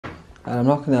And I'm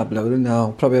not going to upload it now.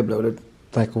 I'll probably upload it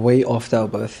like way after our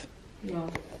birth. Yeah.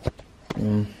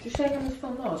 Just saying I'm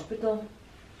from the hospital.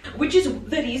 Which is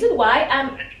the reason why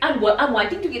I'm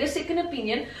wanting to get a second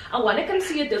opinion. I want to come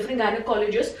see a different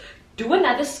gynecologist, do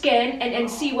another scan and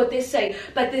see what they say.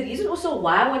 But the reason also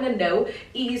why I want to know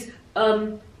is,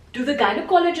 do the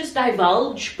gynecologists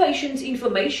divulge patients'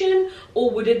 information, or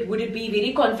would it be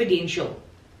very confidential?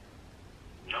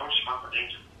 No, it's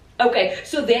confidential. Okay,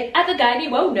 so that other gynae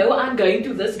won't know I'm going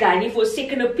to this gynae for a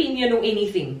second opinion or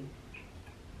anything?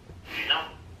 No.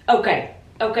 Okay.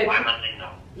 Why not they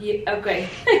know? Yeah, okay,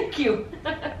 thank you.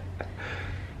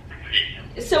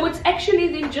 So it's actually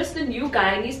then just the new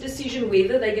gynae's decision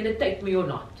whether they're going to take me or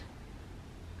not?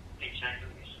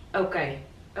 Exactly.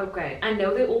 Okay. I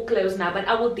know they're all closed now, but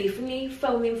I will definitely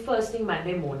phone them first thing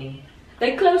Monday morning.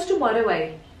 They close tomorrow,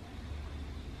 eh?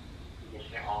 Yes,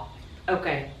 they are.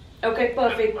 Okay,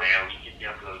 perfect.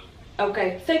 Closed.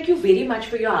 Okay, thank you very much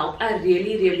for your help. I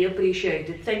really, really appreciate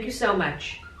it. Thank you so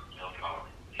much. No problem.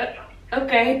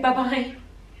 Okay, bye-bye.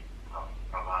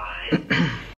 Bye-bye.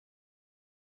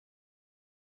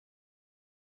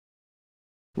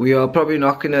 We are probably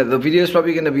not gonna, the video is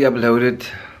probably gonna be uploaded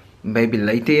maybe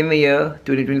later in the year,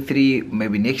 2023,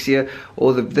 maybe next year,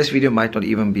 or this video might not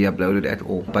even be uploaded at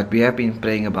all. But we have been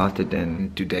praying about it,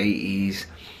 and today is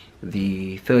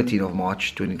the 13th of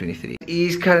March 2023. It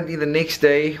is currently the next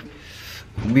day.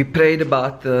 We prayed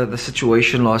about the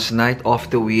situation last night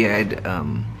after we had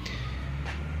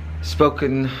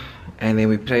spoken, and then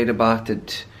we prayed about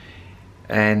it.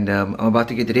 And I'm about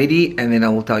to get ready, and then I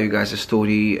will tell you guys a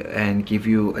story and give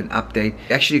you an update.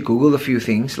 I actually googled a few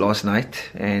things last night,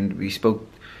 and we spoke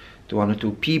to one or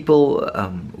two people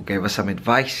who gave us some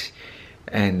advice.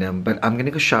 And but I'm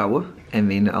gonna go shower,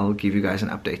 and then I'll give you guys an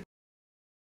update.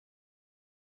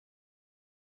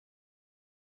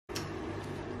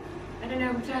 I don't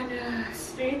know, I'm trying to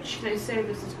stretch. They say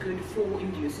this is good for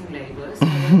inducing labor, so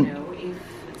I don't know if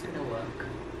it's gonna work.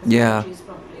 Yeah.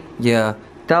 Yeah.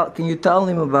 Can you tell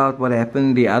him about what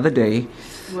happened the other day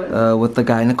with the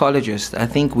gynecologist? I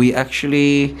think we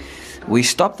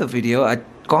stopped the video. I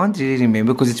can't really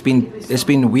remember because it's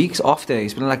been weeks after.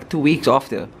 It's been like 2 weeks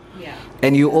after. Yeah.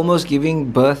 And you're almost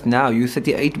giving birth now. You're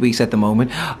 38 weeks at the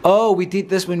moment. Oh, we did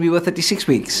this when we were 36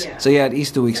 weeks. Yeah. So yeah, it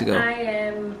is 2 weeks ago. I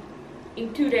am,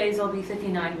 in 2 days I'll be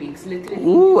 39 weeks, literally.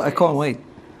 Ooh, I can't wait.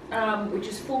 Which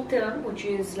is full term, which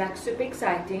is like super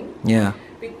exciting. Yeah.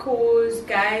 Because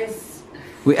guys,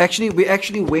 we actually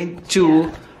went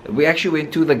to the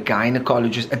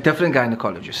gynecologist, a different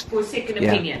gynecologist, for a second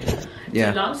opinion.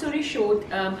 Yeah. So long story short,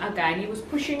 our gynae was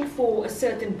pushing for a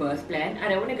certain birth plan. I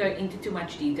don't want to go into too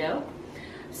much detail.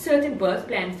 Certain birth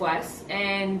plan for us,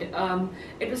 and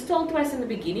it was told to us in the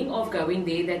beginning of going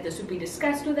there that this would be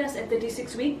discussed with us at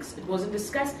 36 weeks. It wasn't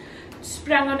discussed.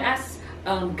 Sprung on us,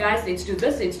 guys, let's do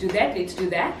this, let's do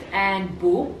that, and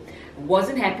boom,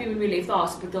 wasn't happy when we left the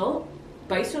hospital.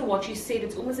 Based on what she said,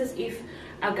 it's almost as if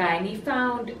our gynae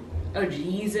found a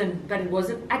reason, but it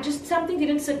wasn't. Something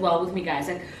didn't sit well with me, guys.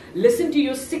 Like, listen to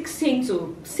your sixth sense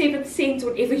or seventh sense,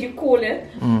 whatever you call it.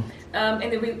 And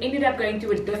then we ended up going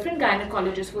to a different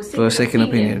gynecologist for a second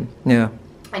opinion. Yeah.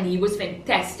 And he was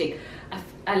fantastic.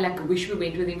 I like wish we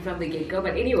went with him from the get-go,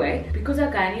 but anyway, because our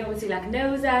gynae obviously like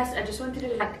knows us, I just wanted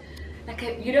to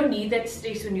you don't need that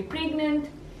stress when you're pregnant.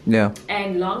 Yeah.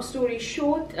 And long story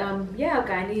short, yeah, our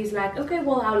gynae is like, okay,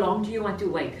 well, how long do you want to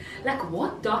wait? Like,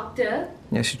 what doctor?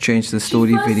 Yeah, she changed the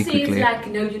story very quickly. Says like,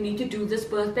 no, you need to do this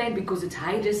birth plan because it's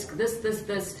high risk,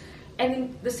 this. And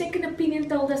then the second opinion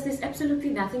told us there's absolutely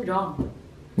nothing wrong.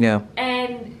 Yeah.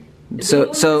 And so all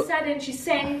of a sudden she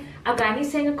sang, our gynae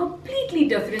sang a completely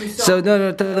different song. So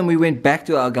no, tell them we went back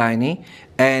to our gynae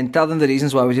and tell them the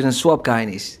reasons why we didn't swap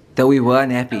gynaes, that we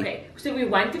weren't happy. Okay. So we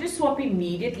wanted to swap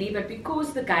immediately, but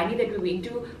because the gynae that we went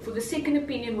to for the second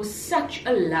opinion was such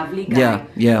a lovely guy.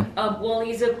 Yeah. Well,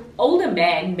 he's an older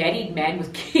man, married man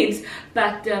with kids,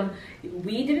 but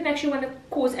we didn't actually want to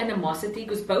cause animosity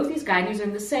because both these gynaes are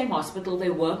in the same hospital. They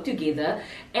work together,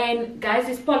 and guys,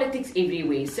 there's politics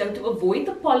everywhere. So to avoid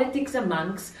the politics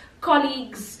amongst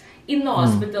colleagues in the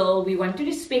hospital, we want to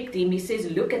respect him. He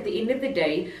says, look, at the end of the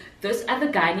day, this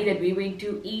other gynae that we went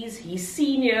to is his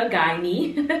senior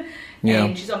gynae.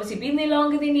 And she's obviously been there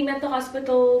longer than him at the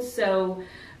hospital. So,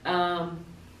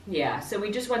 yeah, so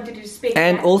we just wanted to respect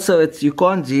and that. Also, we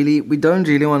don't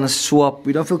really want to swap.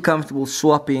 We don't feel comfortable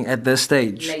swapping at this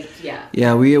stage. Late, yeah.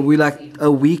 Yeah, we like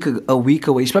a week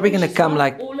away. She's probably going to come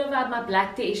like... all of our got my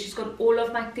blood test. She's got all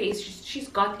of my tests. She's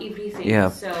got everything. Yeah.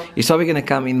 So He's probably gonna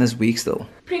come in this week still.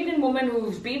 pregnant woman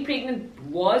who's been pregnant,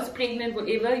 was pregnant,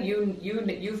 whatever,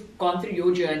 you've gone through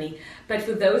your journey. But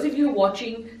for those of you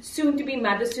watching, soon to be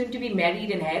mothers, soon to be married,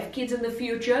 and have kids in the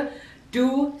future,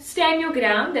 do stand your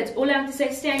ground. That's all I have to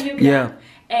say. Stand your ground.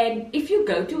 Yeah. And if you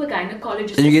go to a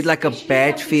gynecologist, And you get like a especially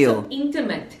bad something feel. so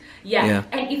intimate. Yeah. Yeah.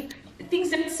 And if things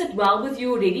don't sit well with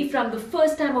you already from the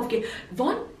first time of getting,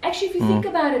 actually, if you think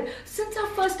about it, since our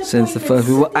first appointment, Since the first,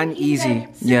 we were sitting in uneasy.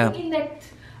 that- sitting Yeah. in that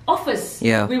office,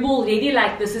 Yeah. we were already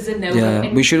like, this is a no. Yeah,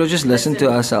 And we should have just listened to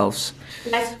listen, ourselves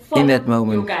let's in that follow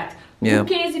moment. your gut. Yeah. Who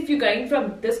cares if you're going from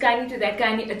this gynae to that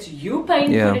gynae? It's you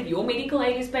paying Yeah. for it. Your medical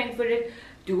aid is paying for it.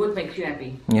 Do what makes you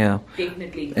happy. Yeah.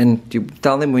 Definitely. And you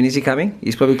tell them, when is he coming?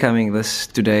 He's probably coming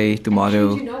today, tomorrow.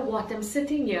 And you know what? I'm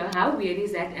sitting here. How weird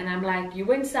is that? And I'm like, you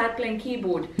were inside playing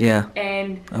keyboard. Yeah.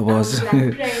 And I was. like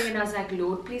praying, and I was like,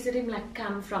 Lord, please let him like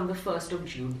come from the 1st of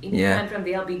June. Anytime Yeah. from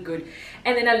there, I'll be good.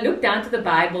 And then I look down to the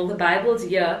Bible. The Bible's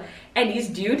here, and his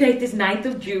due date is 9th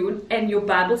of June, and your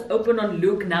Bible's open on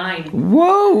Luke 9.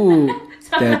 Whoa!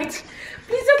 So I'm like, That's,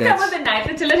 please don't come that's- on the night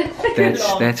until it's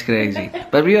long. that's crazy.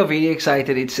 But we are very excited.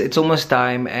 It's almost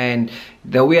time, and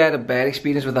though we had a bad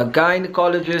experience with our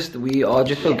gynecologist, we are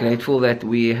just so grateful that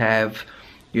we have,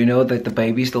 you know, that the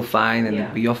baby's still fine, and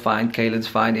Yeah. we are fine, Kaylin's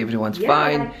fine, everyone's Yeah,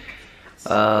 fine. like, it's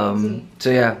crazy. So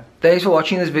yeah, thanks for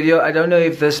watching this video. I don't know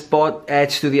if this part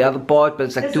adds to the other part, but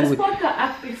it's like Does this part go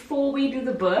up before we do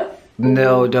the birth?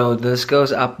 No, this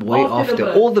goes up way After the after.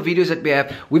 birth. All the videos that we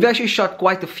have. We've actually shot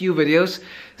quite a few videos.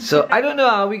 So I don't know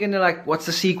how we're gonna like, what's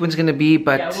the sequence gonna be,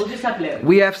 but Yeah, we'll just upload.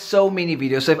 we have so many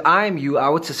videos. So if I am you, I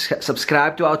would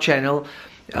subscribe to our channel,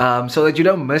 so that you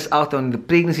don't miss out on the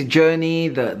pregnancy journey,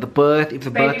 the birth, if the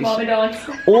Baby birth mama is,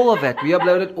 dance. all of that. We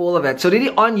uploaded all of that. So really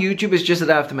on YouTube, it's just that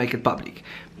I have to make it public.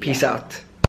 Peace out.